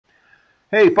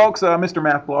Hey folks,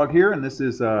 Mrmathblog here, and this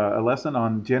is a lesson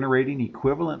on generating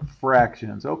equivalent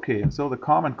fractions. Okay, and so the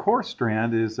Common Core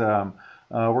strand is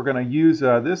we're going to use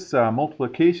this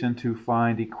multiplication to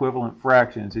find equivalent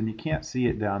fractions, and you can't see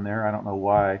it down there. I don't know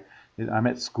why. I'm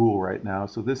at school right now,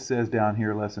 so this says down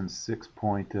here lesson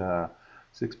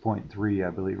 6.3, I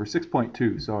believe, or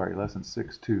 6.2. Sorry, lesson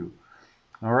 6.2.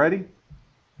 Alrighty.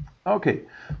 Okay,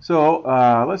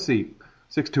 so let's see.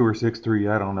 6.2 or 6.3,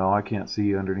 I don't know. I can't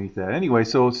see underneath that. Anyway,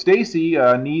 so Stacy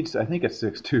needs, I think it's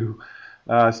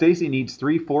 6.2. Stacy needs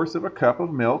 3/4 of a cup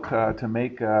of milk to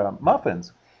make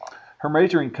muffins. Her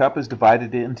measuring cup is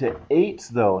divided into eighths,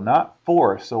 though, not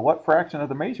fourths. So what fraction of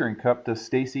the measuring cup does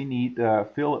Stacy need to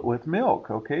fill it with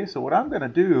milk? Okay, so what I'm going to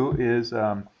do is,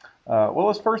 well,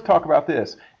 let's first talk about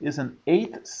this. Is an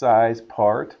eighth size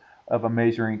part of a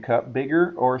measuring cup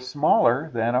bigger or smaller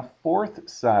than a fourth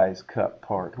size cup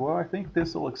part? Well, I think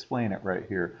this will explain it right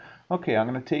here. Okay, I'm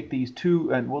going to take these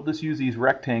two, and we'll just use these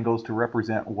rectangles to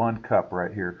represent one cup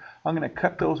right here. I'm going to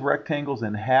cut those rectangles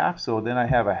in half, so then I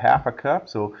have a half a cup.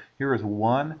 So here is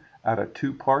 1 out of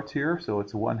 2 parts here, so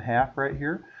it's 1/2 right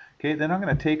here. Okay, then I'm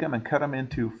going to take them and cut them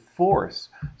into fourths.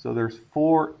 So there's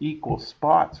 4 equal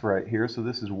spots right here. So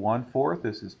this is 1/4,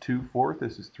 this is 2/4,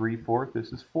 this is 3/4,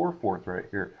 this is 4/4 right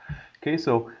here. Okay,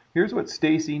 so here's what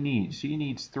Stacy needs. She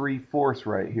needs 3/4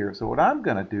 right here. So what I'm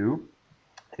going to do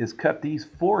is cut these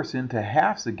fourths into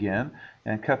halves again,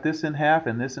 and cut this in half,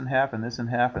 and this in half, and this in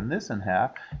half, and this in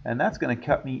half, and that's going to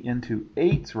cut me into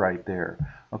eighths right there.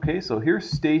 Okay, so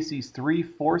here's Stacy's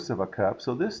 3/4 of a cup.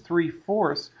 So this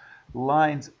 3/4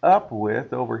 lines up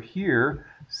with, over here,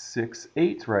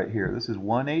 6/8 right here. This is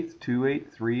 1/8, 2/8,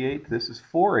 3/8. This is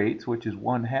 4/8, which is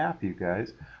 1/2, you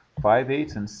guys.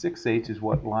 5/8 and 6/8 is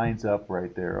what lines up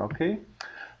right there, okay?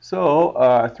 So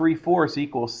 3/4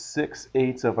 equals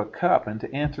 6/8 of a cup. And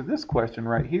to answer this question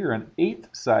right here, an eighth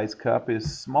size cup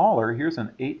is smaller. Here's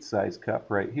an eighth size cup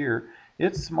right here.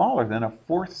 It's smaller than a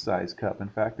fourth size cup. In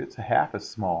fact, it's half as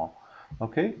small.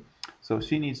 Okay, so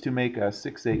she needs to make a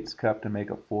 6/8 cup to make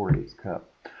a 4/8 cup.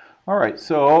 All right,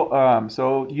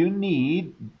 so you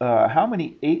need how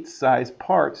many eighth size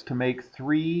parts to make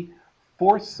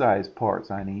 3/4 size parts?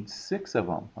 I need 6 of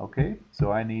them. Okay,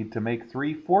 so I need to make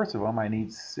 3/4 of them. I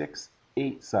need 6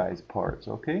 eighth size parts.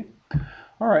 Okay.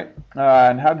 All right,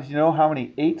 and how did you know how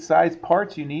many eighth size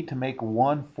parts you need to make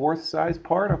 1/4 size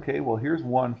part? Okay, well here's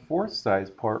 1/4 size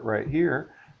part right here.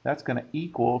 That's going to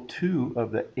equal 2 of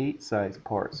the 8 size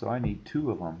parts. So I need 2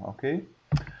 of them, okay?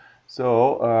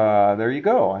 So there you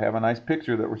go. I have a nice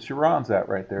picture that surrounds that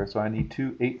right there. So I need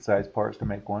 2 8 size parts to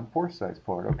make 1/4 size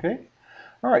part, okay?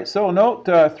 All right, so note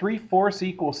 3/4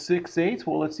 equals 6/8.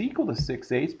 Well, it's equal to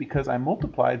 6/8 because I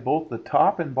multiplied both the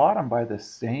top and bottom by the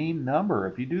same number.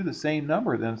 If you do the same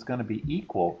number, then it's going to be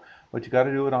equal. But you got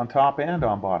to do it on top and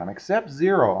on bottom, except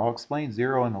 0. I'll explain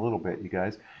 0 in a little bit, you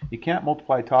guys. You can't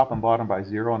multiply top and bottom by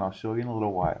 0, and I'll show you in a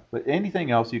little while. But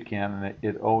anything else you can, and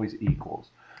it always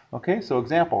equals. Okay, so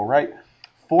example, write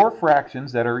 4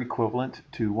 fractions that are equivalent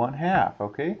to 1/2.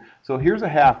 Okay, so here's a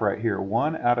half right here,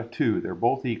 1 out of 2. They're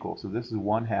both equal, so this is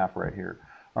 1/2 right here.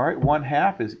 All right,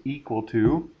 1/2 is equal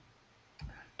to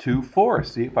 2/4.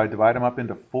 See, if I divide them up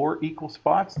into 4 equal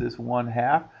spots, this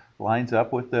 1/2 lines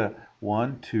up with the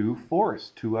 1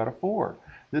 2/4, 2 out of 4.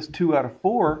 This 2 out of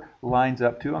 4 lines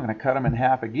up to, I'm going to cut them in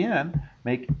half again,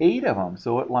 make 8 of them.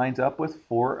 So it lines up with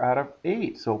 4 out of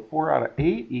 8. So 4 out of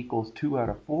 8 equals 2 out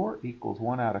of 4 equals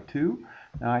 1 out of 2.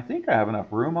 Now I think I have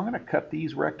enough room. I'm going to cut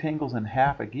these rectangles in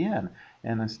half again.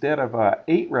 And instead of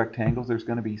 8 rectangles, there's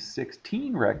going to be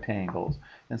 16 rectangles.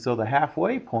 And so the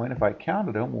halfway point, if I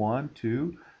counted them, 1,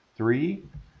 2, 3,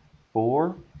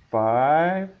 4,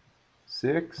 5,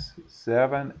 6,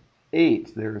 7,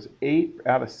 8. There's 8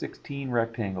 out of 16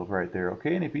 rectangles right there.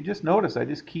 Okay, and if you just notice, I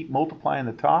just keep multiplying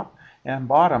the top and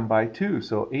bottom by 2.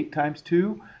 So 8 times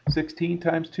 2, 16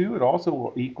 times 2, it also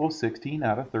will equal 16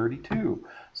 out of 32.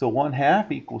 So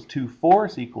 1/2 equals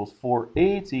 2/4 equals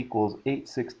 4/8 equals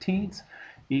 8/16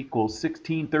 equals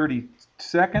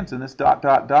 16/32, and this dot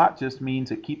dot dot just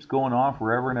means it keeps going on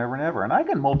forever and ever and ever. And I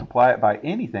can multiply it by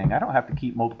anything. I don't have to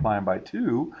keep multiplying by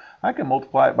 2. I can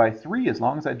multiply it by 3 as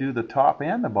long as I do the top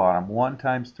and the bottom. 1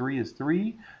 times 3 is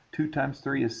 3. 2 times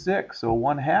 3 is 6. So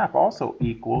 1/2 also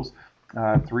equals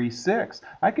 3/6.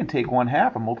 I can take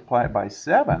 1/2 and multiply it by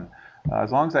 7.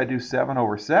 As long as I do 7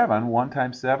 over 7, 1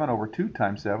 times 7 over 2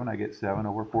 times 7, I get 7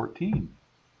 over 14.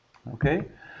 Okay?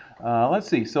 Let's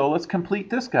see, so let's complete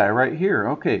this guy right here.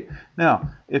 Okay, now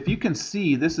if you can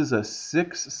see, this is a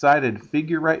six-sided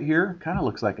figure right here. Kind of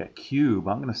looks like a cube.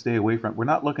 I'm going to stay away from it. We're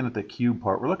not looking at the cube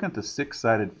part. We're looking at the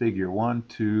six-sided figure. 1,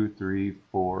 2, 3,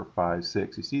 4, 5,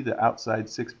 6. You see the outside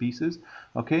 6 pieces?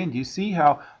 Okay, and do you see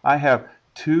how I have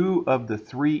 2 of the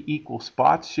 3 equal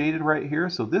spots shaded right here?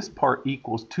 So this part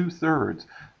equals 2/3.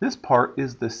 This part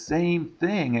is the same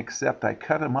thing, except I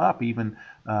cut them up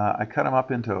I cut them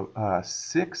up into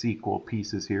 6 equal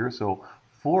pieces here. So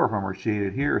 4 of them are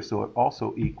shaded here, so it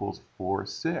also equals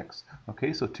 4/6.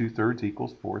 Okay, so 2/3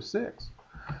 equals 4/6.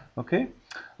 Okay,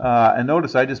 and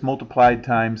notice I just multiplied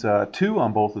times 2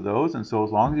 on both of those, and so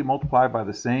as long as you multiply by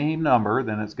the same number,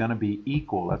 then it's going to be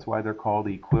equal. That's why they're called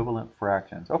equivalent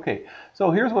fractions. Okay, so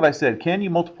here's what I said. Can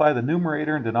you multiply the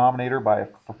numerator and denominator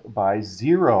by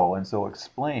 0? And so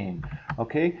explain.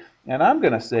 Okay, and I'm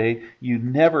going to say you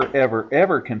never, ever,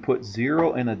 ever can put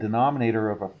 0 in a denominator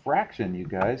of a fraction, you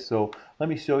guys. So let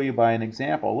me show you by an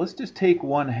example. Let's just take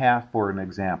 1/2 for an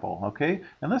example, okay?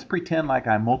 And let's pretend like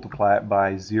I multiply it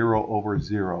by 0 over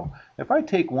 0. If I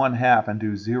take 1/2 and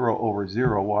do 0 over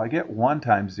 0, well, I get 1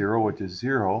 times 0, which is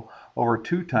 0, over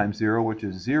 2 times 0, which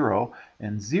is 0,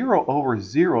 and 0 over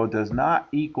 0 does not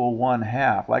equal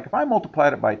 1/2. Like if I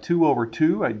multiplied it by 2 over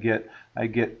 2, I'd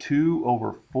get 2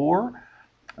 over 4.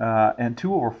 And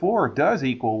 2 over 4 does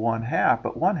equal 1/2,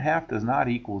 but 1/2 does not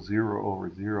equal 0 over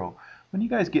 0. When you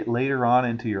guys get later on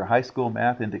into your high school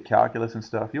math, into calculus and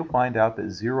stuff, you'll find out that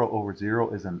 0 over 0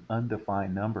 is an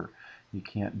undefined number. You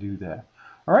can't do that.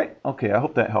 All right, okay, I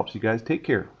hope that helps you guys. Take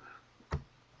care.